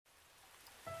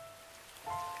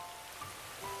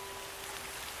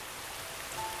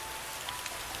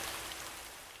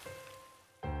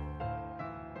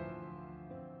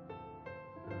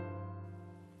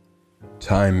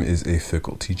Time is a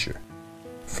fickle teacher.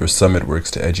 For some it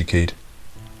works to educate,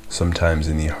 sometimes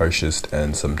in the harshest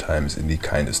and sometimes in the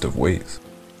kindest of ways.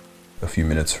 A few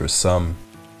minutes for some,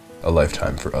 a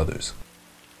lifetime for others.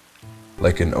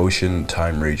 Like an ocean,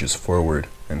 time rages forward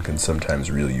and can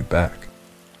sometimes reel you back.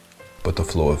 But the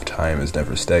flow of time is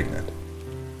never stagnant.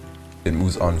 It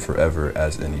moves on forever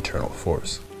as an eternal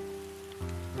force.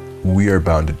 We are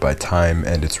bounded by time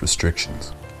and its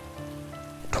restrictions.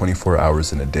 24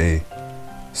 hours in a day,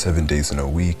 7 days in a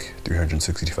week,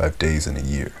 365 days in a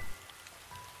year.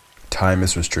 Time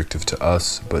is restrictive to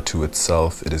us, but to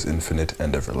itself it is infinite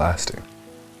and everlasting,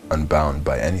 unbound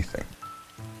by anything.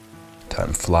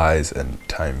 Time flies and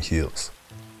time heals,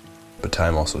 but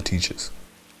time also teaches.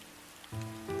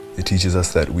 It teaches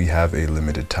us that we have a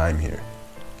limited time here.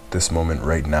 This moment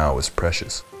right now is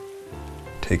precious.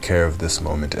 Take care of this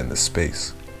moment and this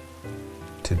space.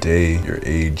 Today, your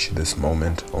age, this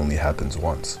moment only happens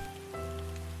once.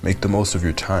 Make the most of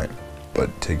your time,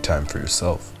 but take time for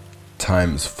yourself.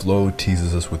 Time's flow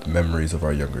teases us with memories of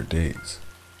our younger days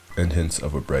and hints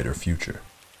of a brighter future.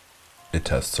 It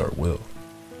tests our will.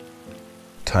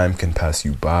 Time can pass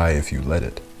you by if you let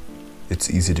it.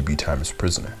 It's easy to be time's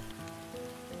prisoner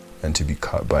and to be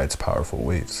caught by its powerful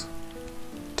waves.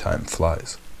 Time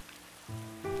flies.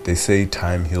 They say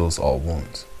time heals all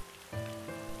wounds,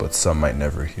 but some might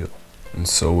never heal. And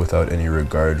so without any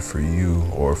regard for you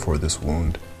or for this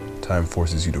wound, time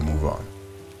forces you to move on.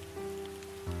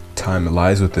 Time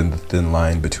lies within the thin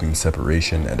line between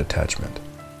separation and attachment.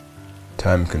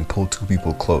 Time can pull two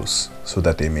people close so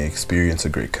that they may experience a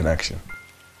great connection.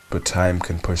 But time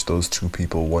can push those two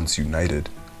people once united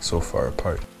so far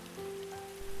apart.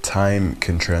 Time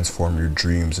can transform your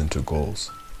dreams into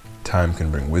goals. Time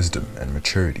can bring wisdom and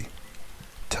maturity.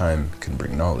 Time can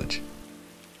bring knowledge.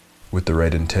 With the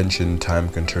right intention, time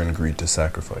can turn greed to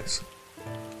sacrifice.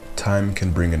 Time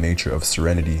can bring a nature of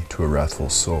serenity to a wrathful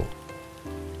soul.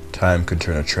 Time can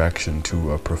turn attraction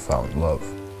to a profound love,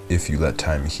 if you let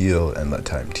time heal and let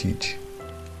time teach.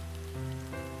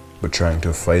 But trying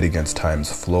to fight against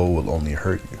time's flow will only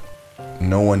hurt you.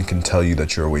 No one can tell you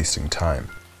that you're wasting time,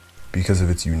 because of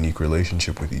its unique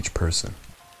relationship with each person.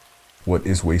 What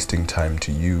is wasting time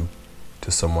to you,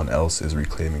 to someone else is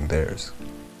reclaiming theirs.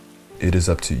 It is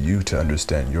up to you to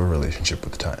understand your relationship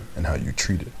with time and how you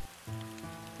treat it.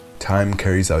 Time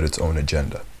carries out its own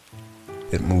agenda.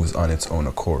 It moves on its own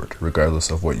accord, regardless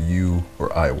of what you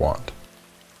or I want.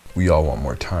 We all want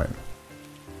more time.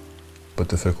 But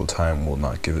the fickle time will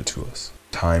not give it to us.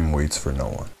 Time waits for no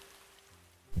one.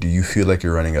 Do you feel like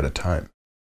you're running out of time?